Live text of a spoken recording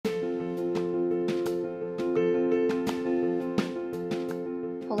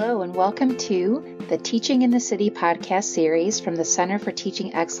Hello, and welcome to the Teaching in the City podcast series from the Center for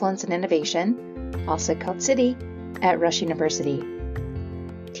Teaching Excellence and Innovation, also called CITI, at Rush University.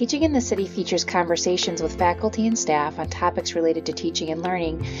 Teaching in the City features conversations with faculty and staff on topics related to teaching and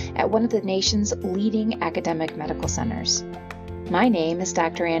learning at one of the nation's leading academic medical centers. My name is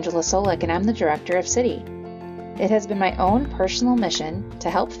Dr. Angela Solik, and I'm the director of CITI. It has been my own personal mission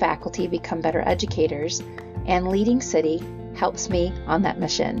to help faculty become better educators, and leading CITI helps me on that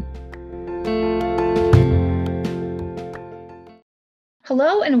mission.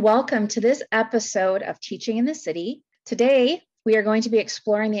 Hello and welcome to this episode of Teaching in the City. Today, we are going to be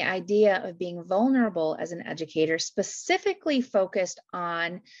exploring the idea of being vulnerable as an educator, specifically focused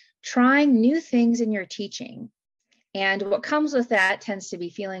on trying new things in your teaching. And what comes with that tends to be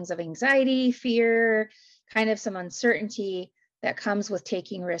feelings of anxiety, fear, kind of some uncertainty that comes with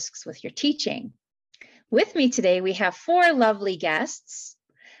taking risks with your teaching. With me today, we have four lovely guests.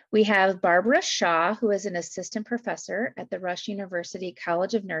 We have Barbara Shaw, who is an assistant professor at the Rush University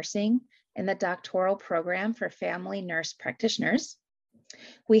College of Nursing in the doctoral program for family nurse practitioners.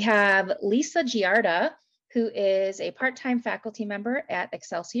 We have Lisa Giarda, who is a part-time faculty member at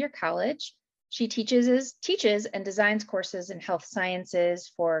Excelsior College. She teaches and designs courses in health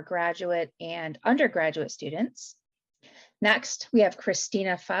sciences for graduate and undergraduate students. Next, we have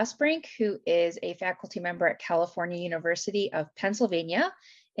Christina Fosbrink, who is a faculty member at California University of Pennsylvania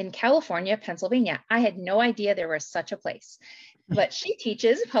in California, Pennsylvania. I had no idea there was such a place, but she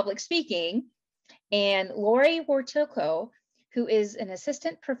teaches public speaking. And Lori Wartilko, who is an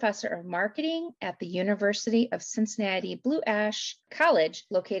assistant professor of marketing at the University of Cincinnati Blue Ash College,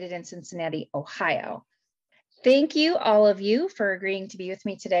 located in Cincinnati, Ohio. Thank you, all of you, for agreeing to be with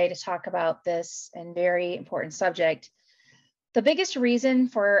me today to talk about this and very important subject. The biggest reason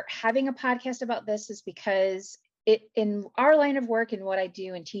for having a podcast about this is because in our line of work and what I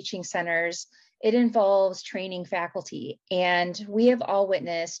do in teaching centers, it involves training faculty. And we have all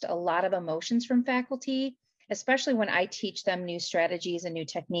witnessed a lot of emotions from faculty, especially when I teach them new strategies and new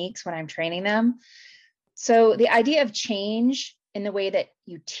techniques when I'm training them. So the idea of change in the way that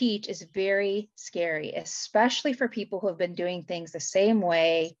you teach is very scary, especially for people who have been doing things the same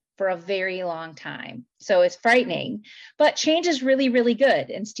way for a very long time. So it's frightening, but change is really, really good.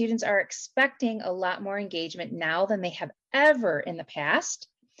 And students are expecting a lot more engagement now than they have ever in the past.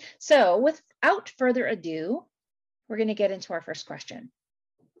 So without further ado, we're going to get into our first question.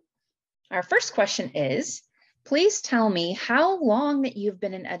 Our first question is, please tell me how long that you've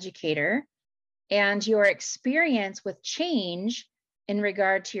been an educator and your experience with change in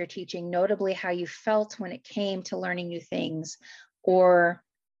regard to your teaching, notably how you felt when it came to learning new things or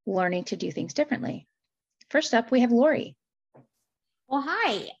learning to do things differently. First up, we have Lori. Well,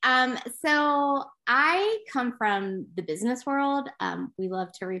 hi. So I come from the business world. We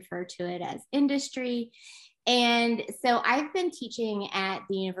love to refer to it as industry. And so I've been teaching at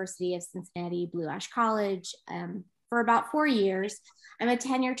the University of Cincinnati Blue Ash College for about 4 years. I'm a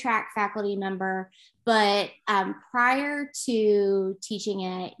tenure track faculty member, but prior to teaching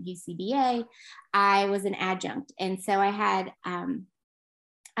at UCBA, I was an adjunct. And so I had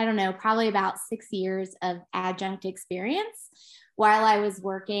probably about 6 years of adjunct experience while I was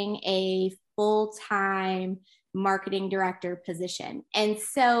working a full-time marketing director position. And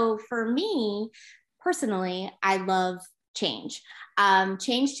so for me, personally, I love change.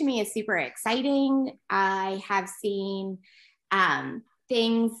 Change to me is super exciting. I have seen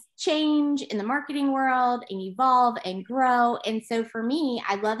things change in the marketing world and evolve and grow. And so for me,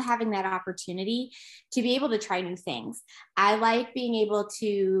 I love having that opportunity to be able to try new things. I like being able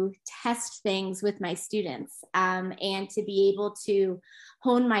to test things with my students and to be able to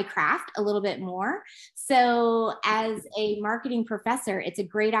hone my craft a little bit more. So as a marketing professor, it's a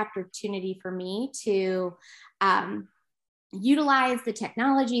great opportunity for me to utilize the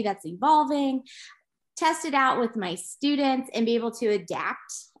technology that's evolving, test it out with my students, and be able to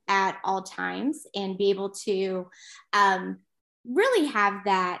adapt at all times and be able to really have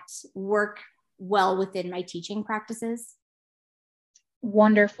that work well within my teaching practices.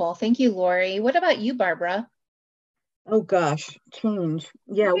 Wonderful. Thank you, Lori. What about you, Barbara? Oh gosh, change.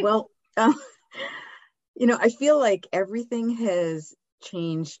 Yeah, well, I feel like everything has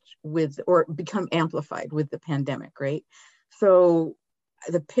changed with or become amplified with the pandemic, right? So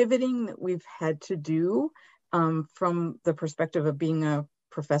the pivoting that we've had to do from the perspective of being a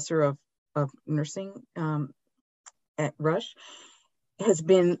professor of nursing at Rush has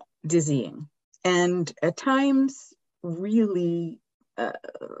been dizzying and at times really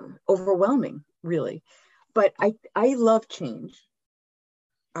overwhelming, really. But I love change.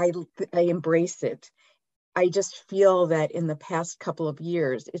 I embrace it. I just feel that in the past couple of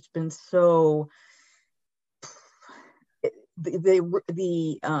years, it's been so,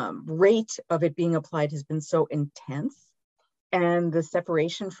 the rate of it being applied has been so intense, and the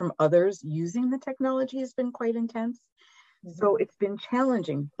separation from others using the technology has been quite intense. Mm-hmm. So it's been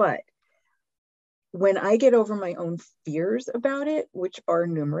challenging, but when I get over my own fears about it, which are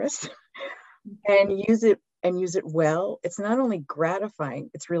numerous, and use it well, it's not only gratifying,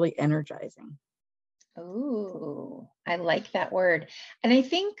 it's really energizing. Oh, I like that word. And I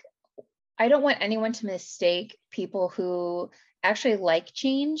think I don't want anyone to mistake people who actually like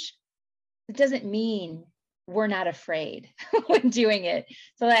change. It doesn't mean we're not afraid when doing it.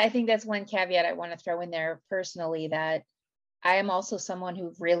 So I think that's one caveat I want to throw in there personally, that I am also someone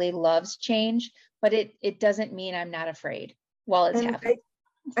who really loves change, but it doesn't mean I'm not afraid while it's happening.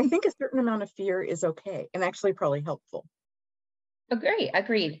 I think a certain amount of fear is okay and actually probably helpful.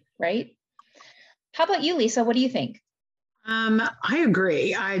 Agreed, right? How about you, Lisa? What do you think? I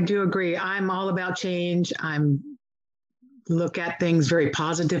agree. I do agree. I'm all about change. I'm look at things very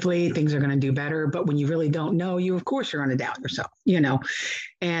positively. Things are going to do better. But when you really don't know, of course, you're going to doubt yourself,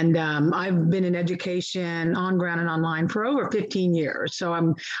 And I've been in education on ground and online for over 15 years. So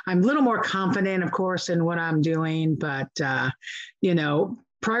I'm a little more confident, of course, in what I'm doing. But,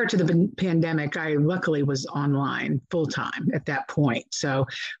 prior to the pandemic, I luckily was online full time at that point. So,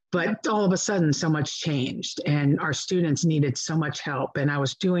 but all of a sudden, so much changed and our students needed so much help. And I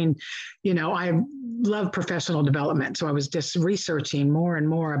was doing, I love professional development. So I was just researching more and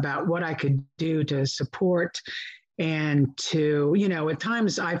more about what I could do to support and to, at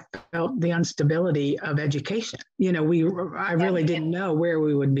times I felt the instability of education. I really didn't know where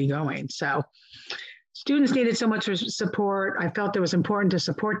we would be going. So students needed so much support. I felt it was important to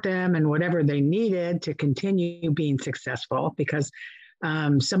support them and whatever they needed to continue being successful, because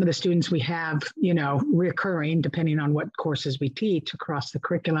some of the students we have, recurring depending on what courses we teach across the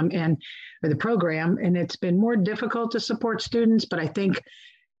curriculum or the program. And it's been more difficult to support students, but I think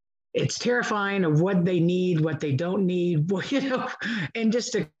it's terrifying of what they need, what they don't need, and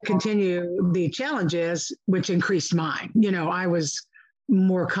just to continue the challenges, which increased mine. I was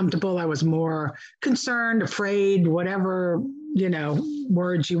more comfortable. I was more concerned, afraid, whatever,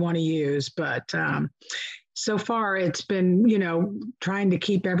 words you want to use. But so far it's been, trying to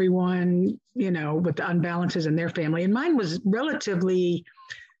keep everyone, with the unbalances in their family. And mine was relatively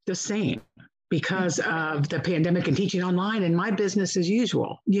the same because of the pandemic and teaching online and my business as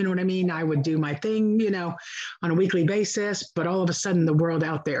usual. You know what I mean? I would do my thing, on a weekly basis, but all of a sudden the world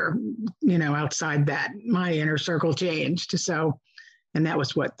out there, outside that, my inner circle changed. So, and that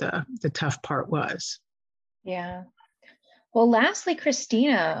was what the tough part was. Yeah. Well, lastly,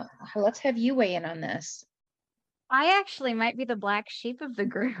 Christina, let's have you weigh in on this. I actually might be the black sheep of the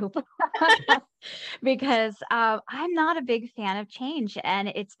group because I'm not a big fan of change, and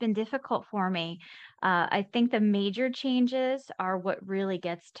it's been difficult for me. I think the major changes are what really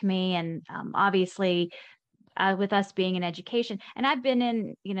gets to me. And obviously, with us being in education, and I've been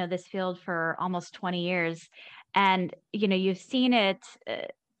in, this field for almost 20 years, and, you've seen it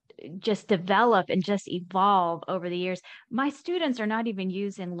just develop and just evolve over the years. My students are not even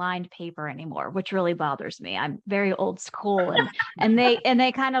using lined paper anymore, which really bothers me. I'm very old school, and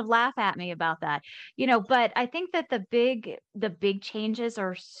they kind of laugh at me about that, but I think that the big changes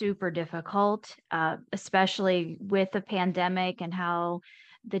are super difficult, especially with the pandemic and how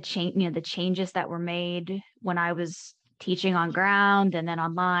the changes that were made when I was teaching on ground and then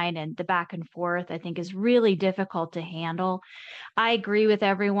online, and the back and forth, I think, is really difficult to handle. I agree with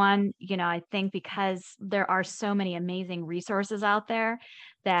everyone. I think because there are so many amazing resources out there,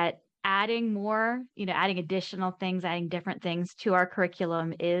 that adding more, adding additional things, adding different things to our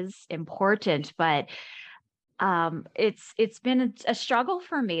curriculum is important. But it's been a struggle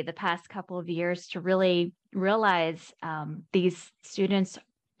for me the past couple of years to really realize these students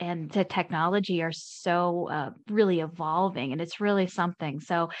and the technology are so really evolving, and it's really something.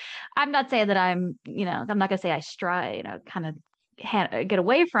 So I'm not saying that I'm not going to say I strive, kind of get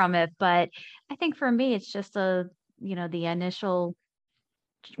away from it. But I think for me, it's just the initial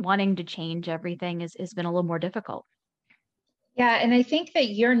wanting to change everything has been a little more difficult. Yeah. And I think that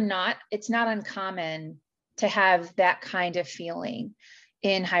it's not uncommon to have that kind of feeling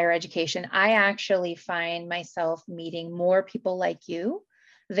in higher education. I actually find myself meeting more people like you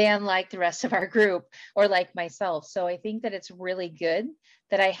than like the rest of our group or like myself. So I think that it's really good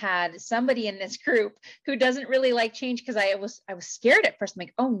that I had somebody in this group who doesn't really like change, because I was scared at first. I'm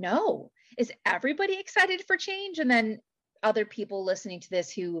like, oh no, is everybody excited for change? And then other people listening to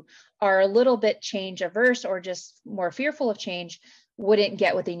this who are a little bit change averse or just more fearful of change wouldn't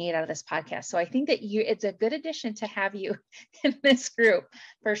get what they need out of this podcast. So I think that it's a good addition to have you in this group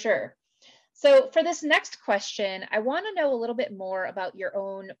for sure. So for this next question, I want to know a little bit more about your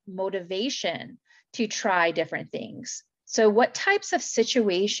own motivation to try different things. So what types of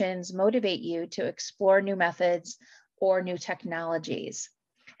situations motivate you to explore new methods or new technologies?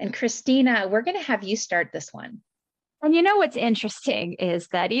 And Christina, we're going to have you start this one. And what's interesting is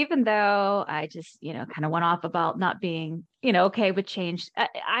that even though I just, kind of went off about not being, okay with change,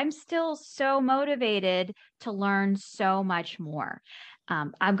 I'm still so motivated to learn so much more.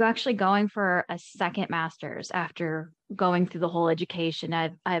 I'm actually going for a second master's after going through the whole education.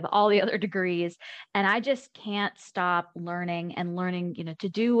 I have all the other degrees, and I just can't stop learning and learning, to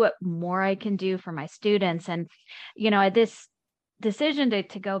do what more I can do for my students. And, this decision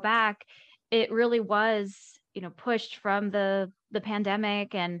to go back, it really was, pushed from the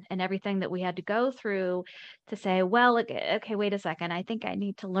pandemic and everything that we had to go through to say, well, okay, wait a second. I think I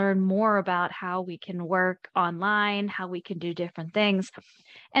need to learn more about how we can work online, how we can do different things.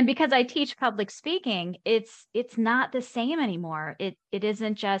 And because I teach public speaking, it's not the same anymore. It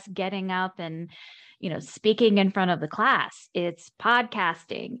isn't just getting up and, speaking in front of the class. It's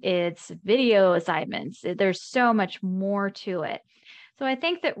podcasting, it's video assignments. There's so much more to it. So I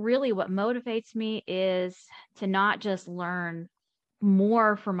think that really what motivates me is to not just learn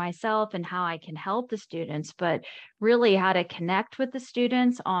more for myself and how I can help the students, but really how to connect with the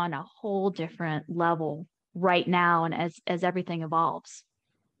students on a whole different level right now and as everything evolves.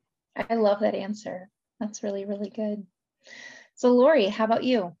 I love that answer. That's really, really good. So Lori, how about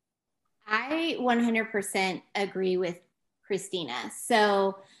you? I 100% agree with Christina.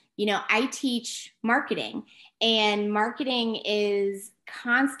 So, I teach marketing, and marketing is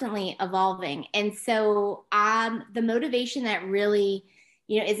constantly evolving. And so the motivation that really,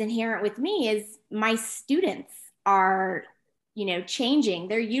 is inherent with me is my students are, changing.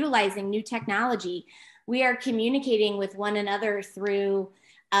 They're utilizing new technology. We are communicating with one another through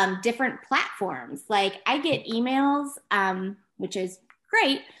different platforms. Like I get emails, which is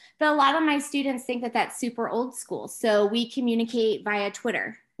great, but a lot of my students think that that's super old school. So we communicate via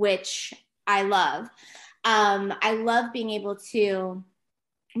Twitter, which I love. I love being able to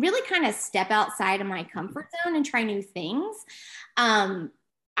really kind of step outside of my comfort zone and try new things. I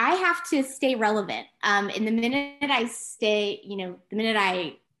have to stay relevant. And the minute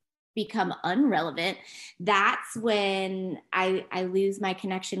I become unrelevant, that's when I lose my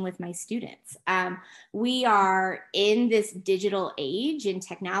connection with my students. We are in this digital age, and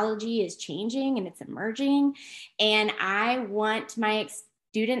technology is changing and it's emerging. And I want my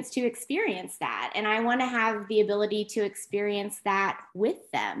students to experience that. And I want to have the ability to experience that with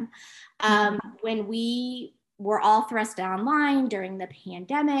them. When we were all thrust online during the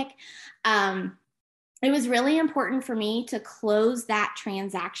pandemic, it was really important for me to close that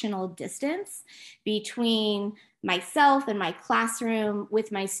transactional distance between myself and my classroom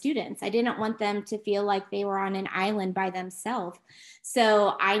with my students. I didn't want them to feel like they were on an island by themselves.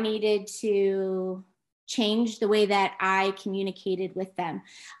 So I needed to change the way that I communicated with them,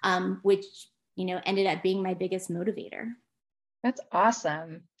 which, ended up being my biggest motivator. That's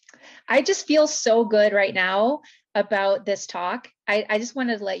awesome. I just feel so good right now about this talk. I just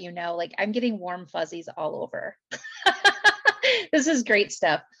wanted to let you know, like, I'm getting warm fuzzies all over. This is great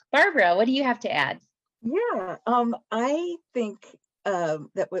stuff. Barbara, what do you have to add? Yeah, I think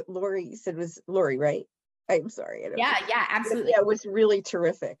that what Lori said was Lori, right? I'm sorry. Yeah, absolutely. Yeah, it was really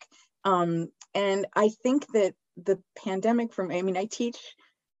terrific. And I think that the pandemic I teach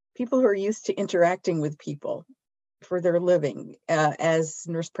people who are used to interacting with people for their living as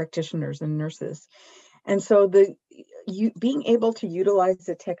nurse practitioners and nurses. And so being able to utilize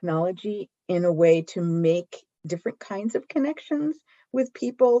the technology in a way to make different kinds of connections with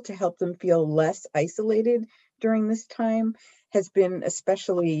people to help them feel less isolated during this time has been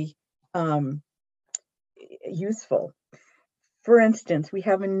especially useful. For instance, we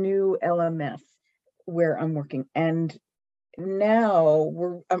have a new LMS where I'm working, and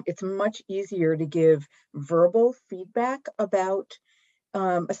now it's much easier to give verbal feedback about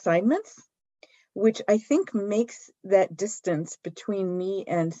assignments, which I think makes that distance between me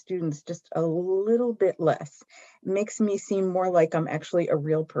and students just a little bit less. It makes me seem more like I'm actually a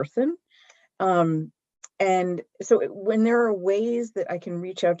real person. And so when there are ways that I can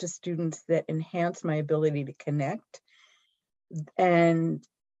reach out to students that enhance my ability to connect and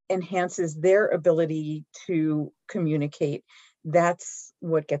enhances their ability to communicate, that's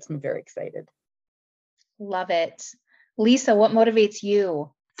what gets me very excited. Love it. Lisa, what motivates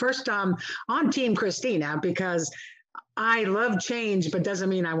you? First, on Team Christina, because I love change, but doesn't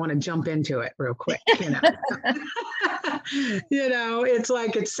mean I want to jump into it real quick. It's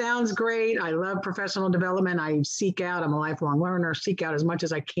like, it sounds great. I love professional development. I'm a lifelong learner, seek out as much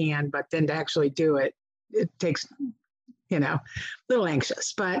as I can, but then to actually do it, it takes, a little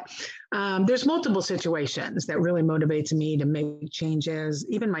anxious. But there's multiple situations that really motivates me to make changes.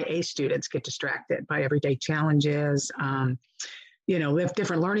 Even my A students get distracted by everyday challenges. With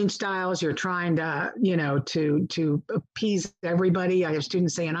different learning styles, you're trying to, to appease everybody. I have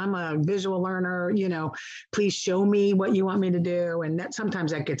students saying, I'm a visual learner, please show me what you want me to do. And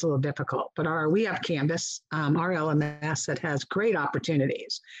sometimes that gets a little difficult, but we have Canvas, our LMS, that has great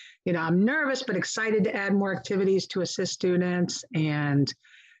opportunities. I'm nervous, but excited to add more activities to assist students and,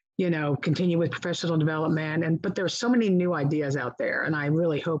 continue with professional development. But there's so many new ideas out there, and I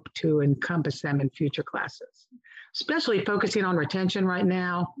really hope to encompass them in future classes, especially focusing on retention right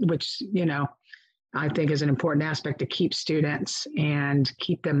now, which, I think is an important aspect to keep students and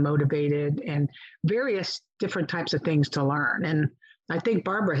keep them motivated, and various different types of things to learn. And I think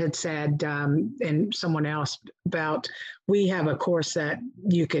Barbara had said, and someone else, about, we have a course that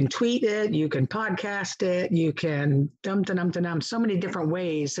you can tweet it, you can podcast it, you can so many different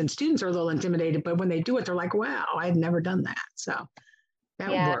ways. And students are a little intimidated, but when they do it, they're like, wow, I had never done that. So that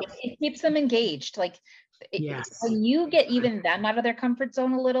would work. It keeps them engaged. Like, yes. When you get even them out of their comfort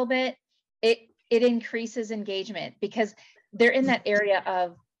zone a little bit, it increases engagement, because they're in that area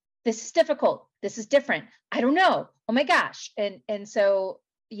of, this is difficult, this is different, I don't know, oh my gosh. And so,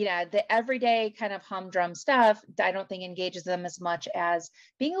 the everyday kind of humdrum stuff, I don't think engages them as much as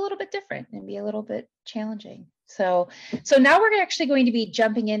being a little bit different and be a little bit challenging. So now we're actually going to be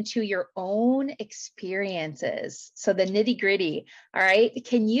jumping into your own experiences. So the nitty gritty. All right.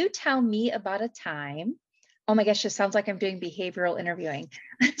 Can you tell me about a time? Oh my gosh, it sounds like I'm doing behavioral interviewing.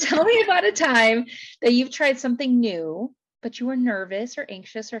 Tell me about a time that you've tried something new, but you were nervous or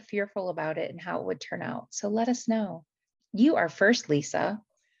anxious or fearful about it, and how it would turn out. So let us know. You are first, Lisa.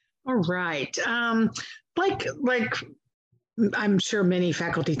 All right. Like I'm sure many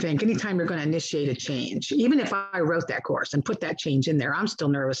faculty think, anytime you're going to initiate a change, even if I wrote that course and put that change in there, I'm still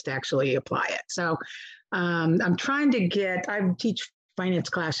nervous to actually apply it. So I'm trying to I teach finance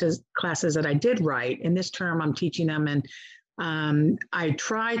classes that I did write. In this term, I'm teaching them, and I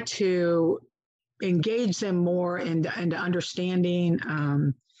try to engage them more into understanding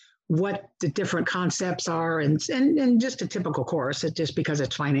what the different concepts are, and just a typical course. It just, because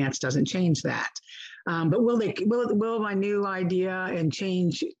it's finance, doesn't change that. But will my new idea and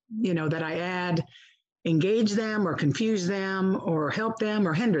change, that I add, engage them or confuse them or help them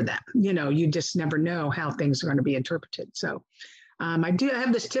or hinder them? You just never know how things are going to be interpreted. So I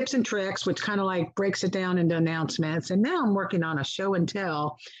have this tips and tricks, which kind of like breaks it down into announcements. And now I'm working on a show and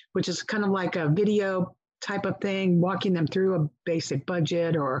tell, which is kind of like a video type of thing, walking them through a basic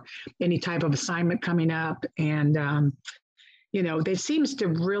budget or any type of assignment coming up. And, it seems to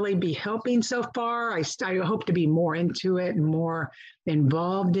really be helping so far. I hope to be more into it and more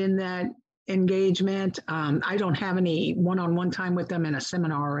involved in that engagement. I don't have any one-on-one time with them in a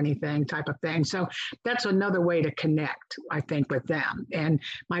seminar or anything type of thing. So that's another way to connect, I think, with them. And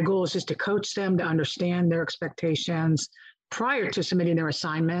my goal is just to coach them to understand their expectations prior to submitting their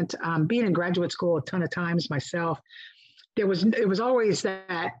assignment. Being in graduate school a ton of times myself, it was always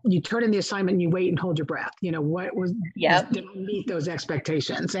that you turn in the assignment and you wait and hold your breath. What was, didn't meet those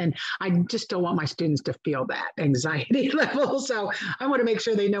expectations. And I just don't want my students to feel that anxiety level. So I want to make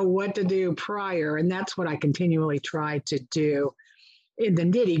sure they know what to do prior. And that's what I continually try to do in the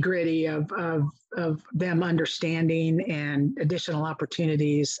nitty gritty of them understanding and additional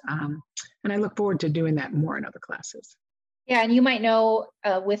opportunities. And I look forward to doing that more in other classes. Yeah, and you might know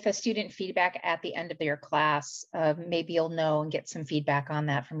with the student feedback at the end of your class, maybe you'll know and get some feedback on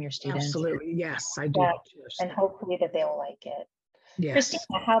that from your students. Absolutely, yes, I do. Yeah. And hopefully that they will like it. Yes.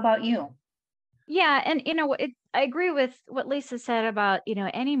 Christina, how about you? Yeah, and I agree with what Lisa said about,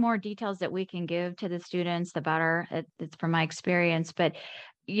 any more details that we can give to the students, the better. It's from my experience. But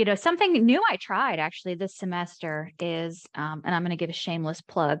something new I tried actually this semester is, and I'm going to give a shameless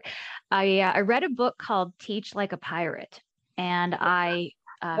plug. I read a book called Teach Like a Pirate. And I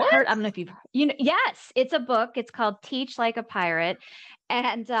heard, I don't know if yes, it's a book. It's called Teach Like a Pirate.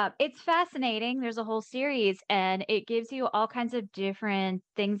 And it's fascinating. There's a whole series, and it gives you all kinds of different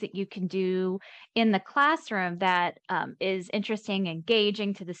things that you can do in the classroom that is interesting,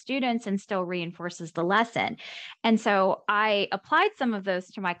 engaging to the students, and still reinforces the lesson. And so I applied some of those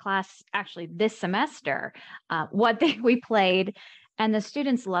to my class actually this semester. We played, and the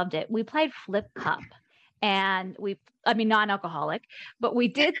students loved it. We played Flip Cup. And non-alcoholic, but we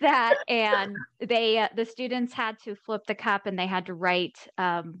did that, and the students had to flip the cup, and they had to write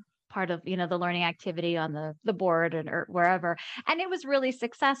part of, the learning activity on the board or wherever. And it was really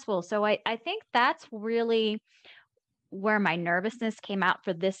successful. So I think that's really where my nervousness came out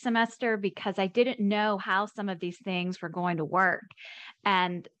for this semester, because I didn't know how some of these things were going to work.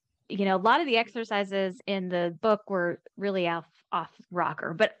 And, a lot of the exercises in the book were really off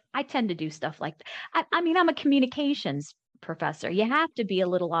rocker, but I tend to do stuff like that. I mean, I'm a communications professor. You have to be a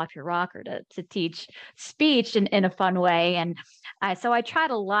little off your rocker to teach speech in a fun way. And so I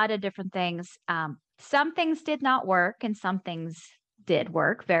tried a lot of different things. Some things did not work and some things did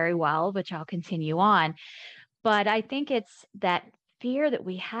work very well, which I'll continue on. But I think it's that fear that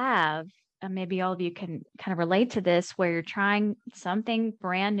we have, and maybe all of you can kind of relate to this, where you're trying something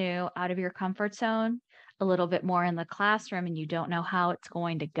brand new out of your comfort zone a little bit more in the classroom and you don't know how it's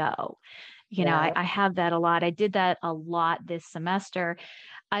going to go. I have that a lot. I did that a lot this semester.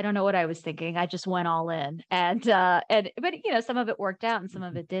 I don't know what I was thinking. I just went all in, but some of it worked out and some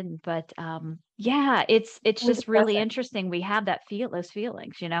of it didn't. But it's just really interesting. We have those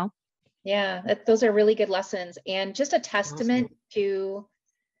feelings. Yeah, those are really good lessons, and just a testament to,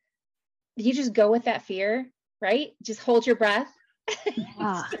 you just go with that fear, right? Just hold your breath.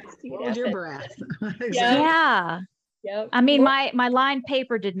 Hold your breath. Exactly. Yeah. Yep. I mean, my lined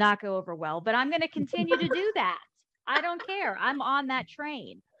paper did not go over well, but I'm going to continue to do that. I don't care. I'm on that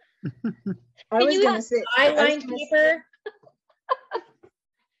train. I was going to say, lined paper.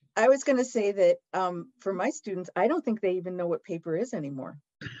 I was going to say that for my students, I don't think they even know what paper is anymore.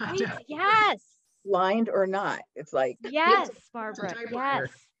 Right? Yes. Lined or not. It's like. Yes, Barbara. Yes.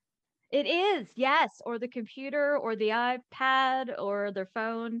 It is. Yes. Or the computer or the iPad or their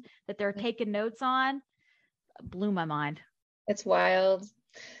phone that they're taking notes on. Blew my mind. It's wild.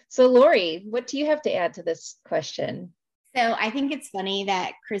 So Lori, what do you have to add to this question? So I think it's funny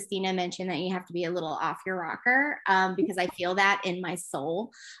that Christina mentioned that you have to be a little off your rocker, because I feel that in my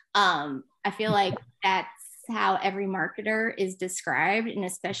soul. I feel like that's how every marketer is described, and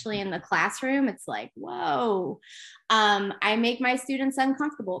especially in the classroom, it's like, whoa. I make my students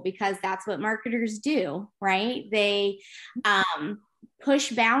uncomfortable because that's what marketers do, right? They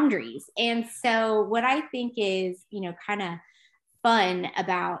push boundaries. And so what I think is, kind of fun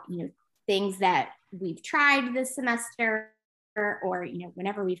about, things that we've tried this semester, or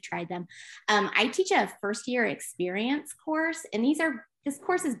whenever we've tried them, I teach a first year experience course, and this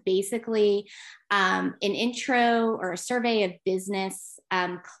course is basically an intro or a survey of business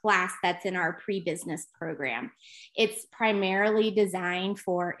class that's in our pre-business program. It's primarily designed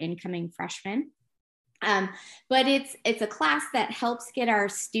for incoming freshmen. But it's a class that helps get our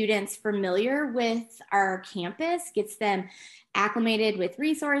students familiar with our campus, gets them acclimated with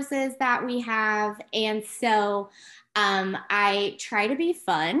resources that we have. And so I try to be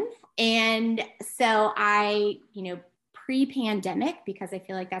fun. And so I, pre-pandemic, because I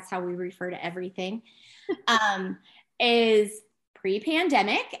feel like that's how we refer to everything, is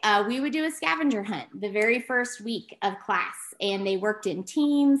pre-pandemic, we would do a scavenger hunt the very first week of class, and they worked in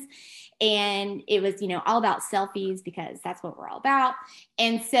teams. And it was, all about selfies, because that's what we're all about.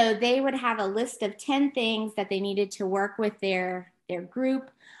 And so they would have a list of 10 things that they needed to work with their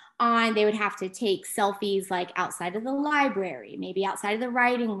group on. They would have to take selfies like outside of the library, maybe outside of the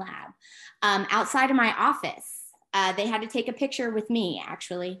writing lab, outside of my office. They had to take a picture with me,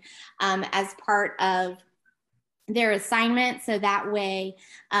 actually, as part of their assignment. So that way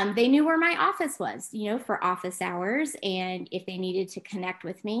they knew where my office was, for office hours, and if they needed to connect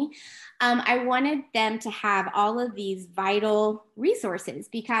with me. I wanted them to have all of these vital resources,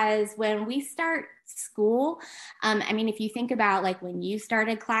 because when we start school, if you think about like when you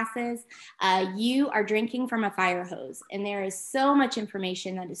started classes, you are drinking from a fire hose, and there is so much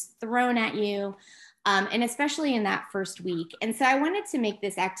information that is thrown at you. And especially in that first week. And so I wanted to make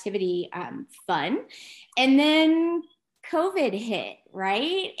this activity fun. And then COVID hit,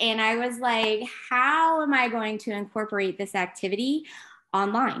 right? And I was like, how am I going to incorporate this activity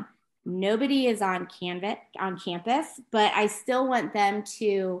online? Nobody is on campus, but I still want them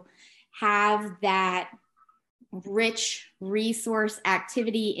to have that rich resource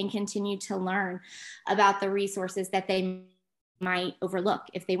activity and continue to learn about the resources that they might overlook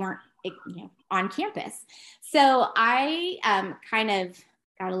if they weren't on campus. So I kind of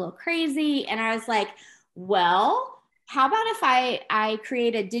got a little crazy, and I was like, well, how about if I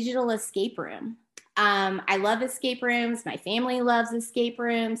create a digital escape room? I love escape rooms. My family loves escape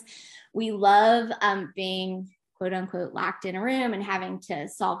rooms. We love being quote unquote locked in a room and having to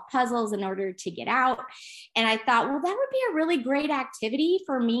solve puzzles in order to get out. And I thought, well, that would be a really great activity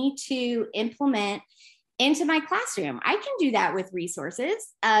for me to implement into my classroom. I can do that with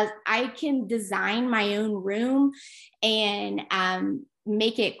resources. I can design my own room and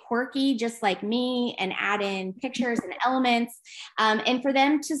make it quirky, just like me, and add in pictures and elements, and for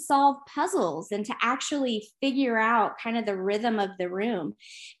them to solve puzzles and to actually figure out kind of the rhythm of the room.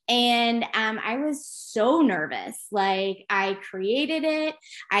 And I was so nervous. Like, I created it.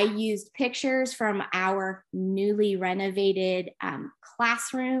 I used pictures from our newly renovated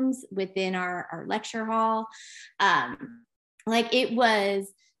classrooms within our lecture hall. Like, it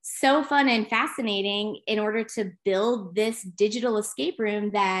was so fun and fascinating in order to build this digital escape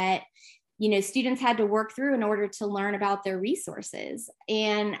room that, you know, students had to work through in order to learn about their resources.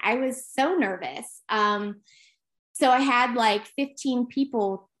 And I was so nervous. So I had like 15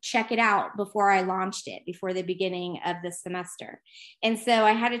 people check it out before I launched it, before the beginning of the semester. And so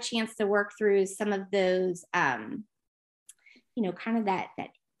I had a chance to work through some of those, you know, kind of that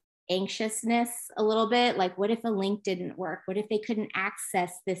anxiousness a little bit, like, what if a link didn't work? What if they couldn't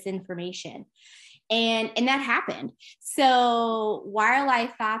access this information? And that happened. So while I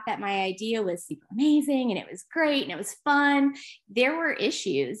thought that my idea was super amazing and it was great and it was fun, there were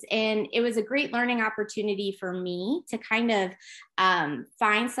issues. And it was a great learning opportunity for me to kind of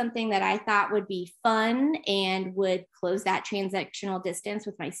find something that I thought would be fun and would close that transactional distance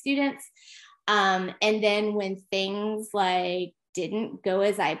with my students. And then when things like didn't go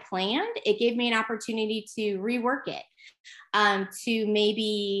as I planned, it gave me an opportunity to rework it, to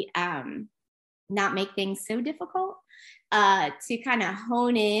maybe not make things so difficult, to kind of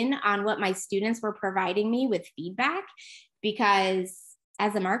hone in on what my students were providing me with feedback, because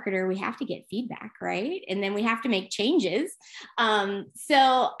as a marketer, we have to get feedback, right? And then we have to make changes.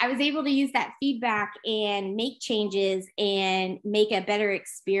 So I was able to use that feedback and make changes and make a better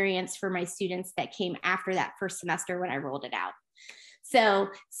experience for my students that came after that first semester when I rolled it out. So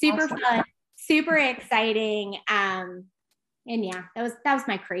super Awesome. fun, super exciting. And yeah, that was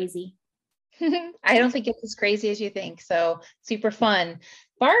my crazy. I don't think it's as crazy as you think. So super fun.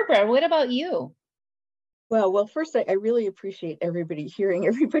 Barbara, what about you? Well, first, I really appreciate hearing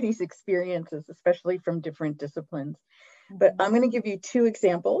everybody's experiences, especially from different disciplines. But I'm going to give you two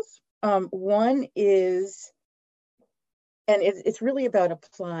examples. One is, and it's really about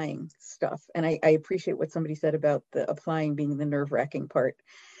applying stuff. And I appreciate what somebody said about the applying being the nerve-wracking part.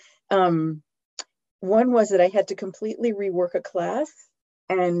 One was that I had to completely rework a class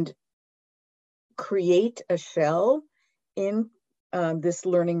and create a shell in this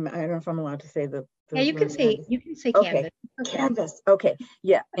learning. I don't know if I'm allowed to say the Yeah, you can say okay. Canvas. Canvas. Okay.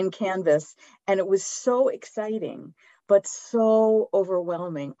 Yeah, in Canvas. And it was so exciting, but so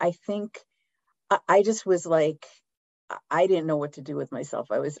overwhelming. I think I just was like, I didn't know what to do with myself.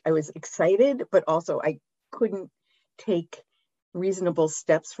 I was excited, but also I couldn't take reasonable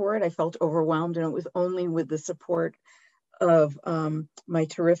steps for it. I felt overwhelmed, and it was only with the support of my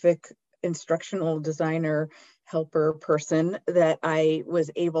terrific instructional designer helper person that I was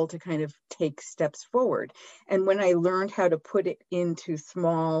able to kind of take steps forward. And when I learned how to put it into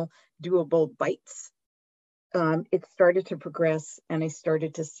small, doable bites, it started to progress, and I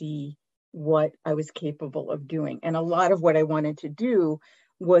started to see what I was capable of doing. And a lot of what I wanted to do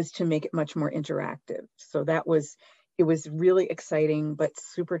was to make it much more interactive. So it was really exciting, but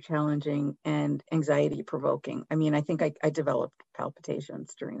super challenging and anxiety provoking. I mean, I think I developed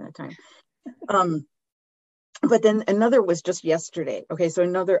palpitations during that time. But then another was just yesterday. Okay, so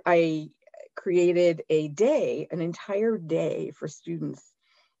I created an entire day for students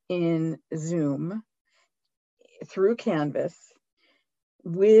in Zoom through Canvas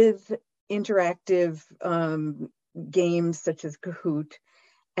with interactive games such as Kahoot.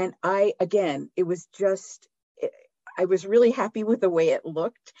 And I was really happy with the way it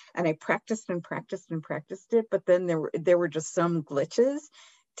looked, and I practiced it, but then there were just some glitches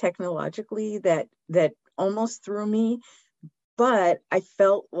technologically that almost threw me, but I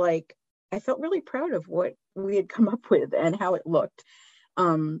felt really proud of what we had come up with and how it looked.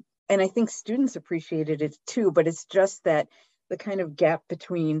 And I think students appreciated it too, but it's just that the kind of gap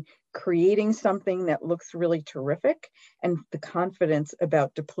between creating something that looks really terrific and the confidence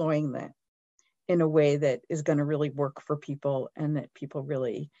about deploying that in a way that is going to really work for people and that people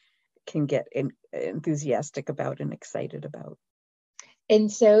really can get enthusiastic about and excited about.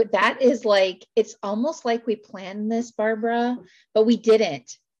 And so that is like, it's almost like we planned this, Barbara, but we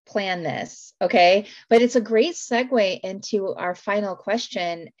didn't plan this. Okay. But it's a great segue into our final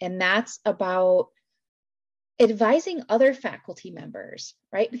question. And that's about advising other faculty members,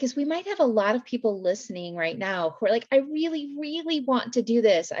 right? Because we might have a lot of people listening right now who are like, I really, really want to do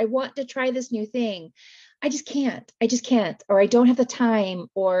this. I want to try this new thing. I just can't, or I don't have the time,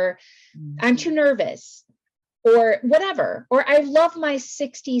 or I'm too nervous, or whatever, or I love my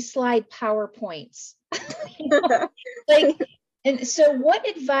 60 slide PowerPoints. Like, And so what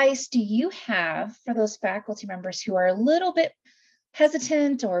advice do you have for those faculty members who are a little bit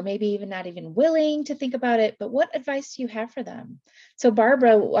hesitant or maybe even not even willing to think about it, but what advice do you have for them? So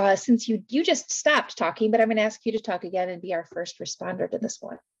Barbara, since you just stopped talking, but I'm going to ask you to talk again and be our first responder to this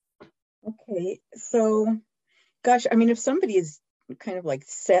one. Okay, so gosh, I mean, if somebody is kind of like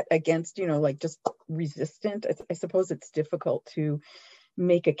set against, like just resistant, I suppose it's difficult to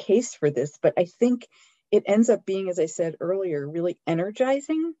make a case for this, but I think it ends up being, as I said earlier, really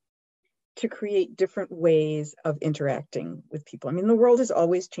energizing to create different ways of interacting with people. I mean, the world is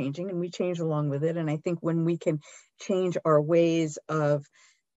always changing and we change along with it. And I think when we can change our ways of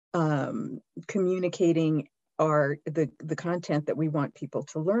communicating the content that we want people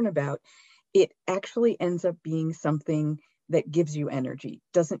to learn about, it actually ends up being something that gives you energy,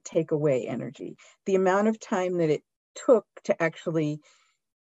 doesn't take away energy. The amount of time that it took to actually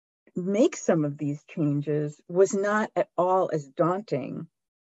make some of these changes was not at all as daunting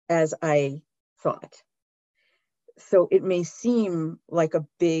as I thought. So it may seem like a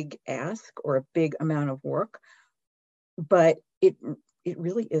big ask or a big amount of work, but it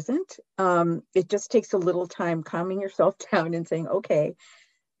really isn't. It just takes a little time calming yourself down and saying, okay,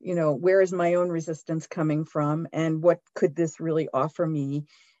 where is my own resistance coming from, and what could this really offer me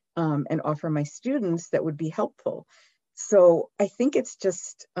and offer my students that would be helpful? So I think it's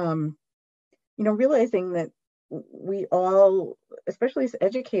just, realizing that we all, especially as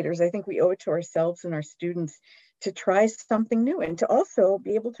educators, I think we owe it to ourselves and our students to try something new and to also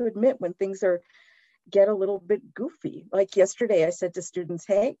be able to admit when things get a little bit goofy. Like yesterday, I said to students,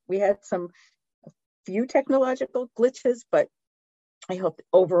 hey, we had a few technological glitches, but I hope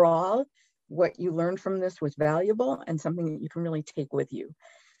overall what you learned from this was valuable and something that you can really take with you.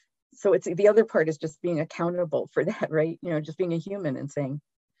 So the other part is just being accountable for that, right? Just being a human and saying,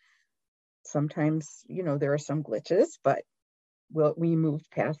 sometimes, there are some glitches, but we moved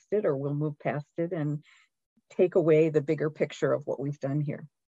past it, or we'll move past it and take away the bigger picture of what we've done here.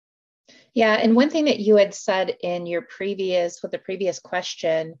 Yeah, and one thing that you had said in your previous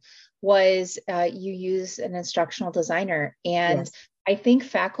question was you use an instructional designer. And yes. I think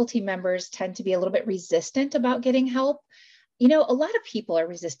faculty members tend to be a little bit resistant about getting help. A lot of people are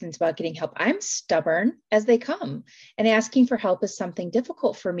resistant about getting help. I'm stubborn as they come, and asking for help is something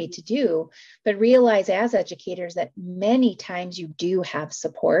difficult for me to do, but realize as educators that many times you do have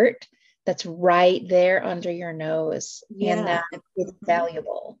support that's right there under your nose, and that is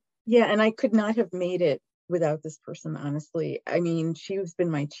valuable. Yeah, and I could not have made it without this person, honestly. I mean, she's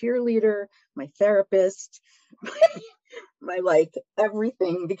been my cheerleader, my therapist, my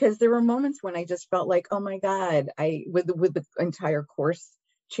everything, because there were moments when I just felt like, oh my God, with the entire course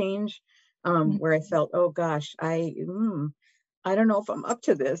change, where I felt, oh gosh, I don't know if I'm up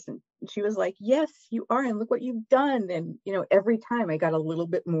to this. And she was like, yes, you are, and look what you've done. And every time I got a little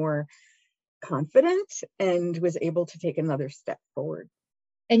bit more confident and was able to take another step forward.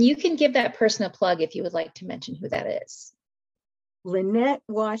 And you can give that person a plug if you would like to mention who that is. Lynette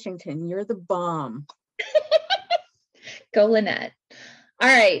Washington, you're the bomb. Go Lynette. All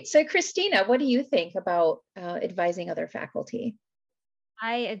right. So Christina, what do you think about advising other faculty?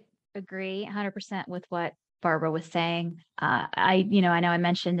 I agree 100% with what Barbara was saying. I know I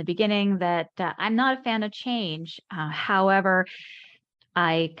mentioned in the beginning that I'm not a fan of change. However,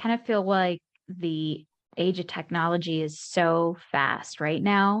 I kind of feel like the age of technology is so fast right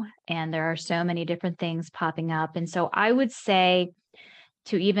now, and there are so many different things popping up. And so I would say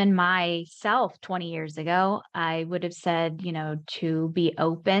to even myself 20 years ago, I would have said, to be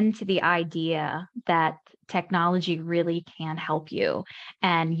open to the idea that technology really can help you.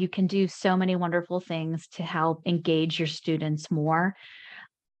 And you can do so many wonderful things to help engage your students more.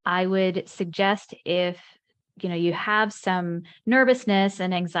 I would suggest if, you have some nervousness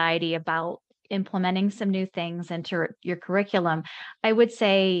and anxiety about implementing some new things into your curriculum, I would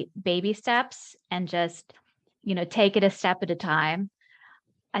say baby steps and just, take it a step at a time.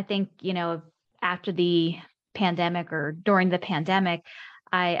 I think, after the pandemic or during the pandemic,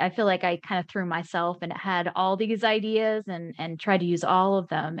 I feel like I kind of threw myself and had all these ideas and tried to use all of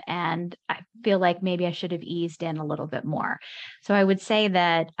them. And I feel like maybe I should have eased in a little bit more. So I would say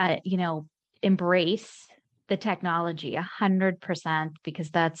that, embrace the technology 100%, because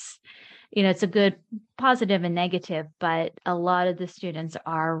that's, it's a good positive and negative, but a lot of the students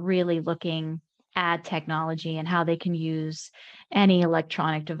are really looking at technology and how they can use any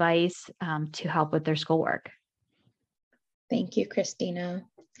electronic device to help with their schoolwork. Thank you, Christina.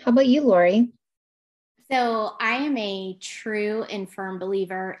 How about you, Lori? So I am a true and firm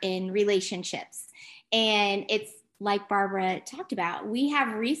believer in relationships. And it's like Barbara talked about, we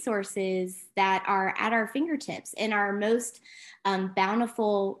have resources that are at our fingertips, and our most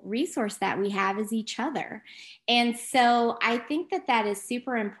bountiful resource that we have is each other. And so I think that that is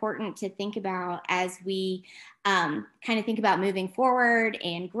super important to think about as we kind of think about moving forward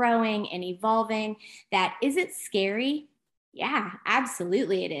and growing and evolving. That, is it scary? Yeah,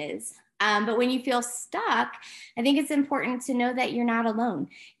 absolutely it is. But when you feel stuck, I think it's important to know that you're not alone.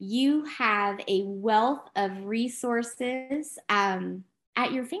 You have a wealth of resources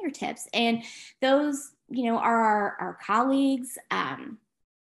at your fingertips. And those, are our colleagues.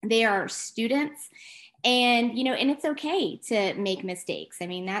 They are our students. And, and it's okay to make mistakes. I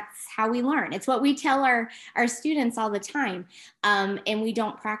mean, that's how we learn. It's what we tell our students all the time. And we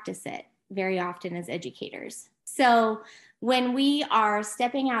don't practice it very often as educators. So when we are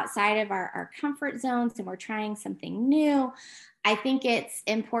stepping outside of our comfort zones and we're trying something new, I think it's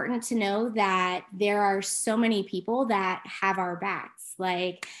important to know that there are so many people that have our backs.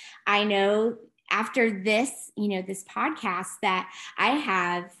 Like, I know after this, this podcast, that I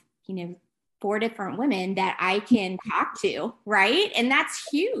have, 4 different women that I can talk to, right? And that's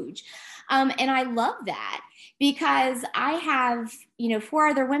huge. And I love that, because I have, 4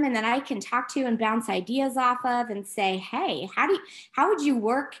 other women that I can talk to and bounce ideas off of and say, hey, how would you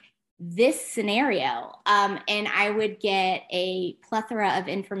work this scenario? And I would get a plethora of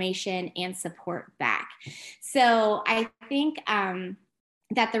information and support back. So I think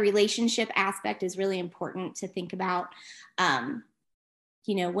that the relationship aspect is really important to think about,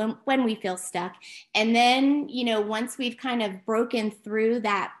 when we feel stuck. And then, once we've kind of broken through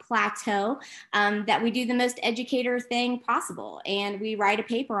that plateau, that we do the most educator thing possible, and we write a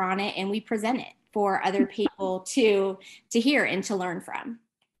paper on it and we present it for other people to hear and to learn from.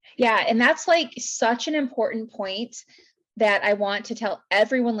 Yeah. And that's like such an important point that I want to tell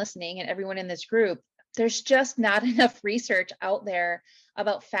everyone listening and everyone in this group. There's just not enough research out there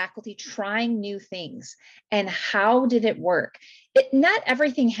about faculty trying new things and how did it work. Not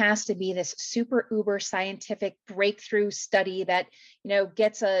everything has to be this super uber scientific breakthrough study that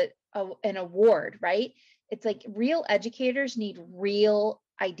gets an award, right? It's like real educators need real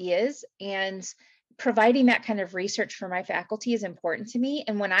ideas, and providing that kind of research for my faculty is important to me.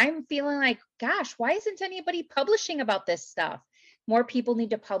 And when I'm feeling like, gosh, why isn't anybody publishing about this stuff? More people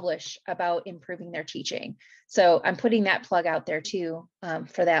need to publish about improving their teaching. So I'm putting that plug out there too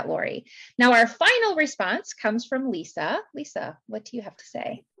for that, Lori. Now, our final response comes from Lisa. Lisa, what do you have to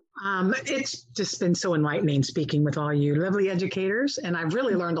say? It's just been so enlightening speaking with all you lovely educators, and I've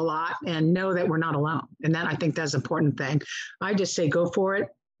really learned a lot, and know that we're not alone. And that, I think, that's an important thing. I just say go for it.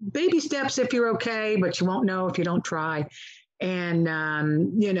 Baby steps if you're okay, but you won't know if you don't try. And,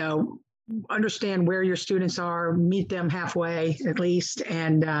 understand where your students are, meet them halfway at least.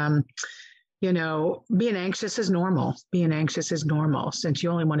 And, being anxious is normal. Being anxious is normal, since you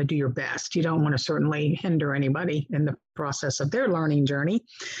only want to do your best. You don't want to certainly hinder anybody in the process of their learning journey.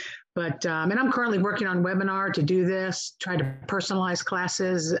 But, and I'm currently working on a webinar to do this, try to personalize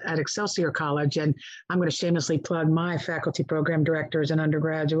classes at Excelsior College. And I'm going to shamelessly plug my faculty program directors in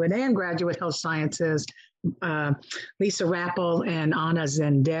undergraduate and graduate health sciences, Lisa Rappel and Anna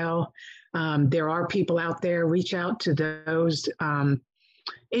Zendel. There are people out there, reach out to those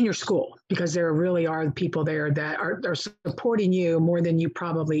in your school, because there really are people there that are supporting you more than you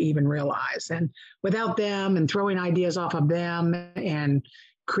probably even realize. And without them, and throwing ideas off of them, and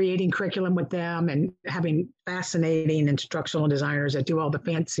creating curriculum with them, and having fascinating instructional designers that do all the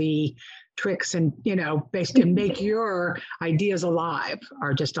fancy tricks and, basically make your ideas alive,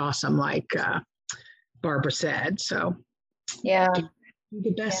 are just awesome, like Barbara said. So yeah, do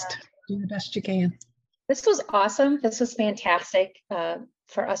the best. Do the best you can. This was awesome. This was fantastic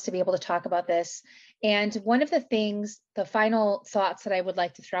for us to be able to talk about this. And one of the things, the final thoughts that I would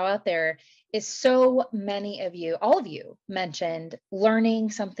like to throw out there is, so many of you, all of you mentioned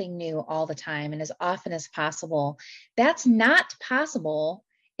learning something new all the time and as often as possible. That's not possible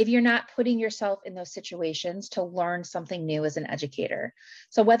if you're not putting yourself in those situations to learn something new as an educator.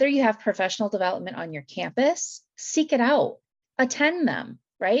 So whether you have professional development on your campus, seek it out, attend them.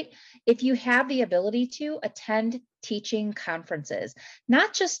 Right? If you have the ability to attend teaching conferences,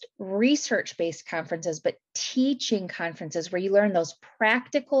 not just research-based conferences, but teaching conferences where you learn those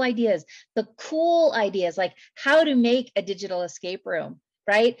practical ideas, the cool ideas, like how to make a digital escape room,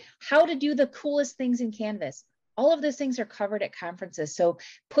 right? How to do the coolest things in Canvas. All of those things are covered at conferences. So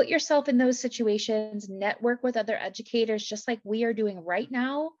put yourself in those situations, network with other educators, just like we are doing right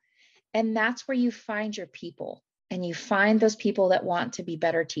now. And that's where you find your people. And you find those people that want to be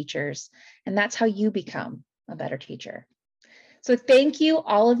better teachers. And that's how you become a better teacher. So thank you,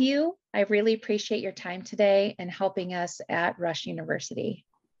 all of you. I really appreciate your time today and helping us at Rush University.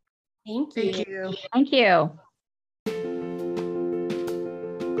 Thank you. Thank you. Thank you.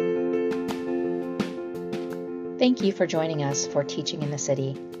 Thank you for joining us for Teaching in the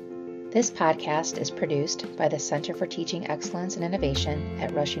City. This podcast is produced by the Center for Teaching Excellence and Innovation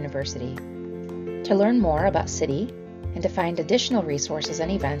at Rush University. To learn more about City and to find additional resources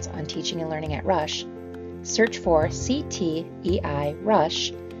and events on teaching and learning at Rush, search for CTEI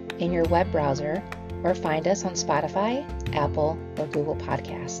Rush in your web browser or find us on Spotify, Apple, or Google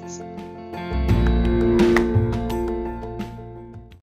Podcasts.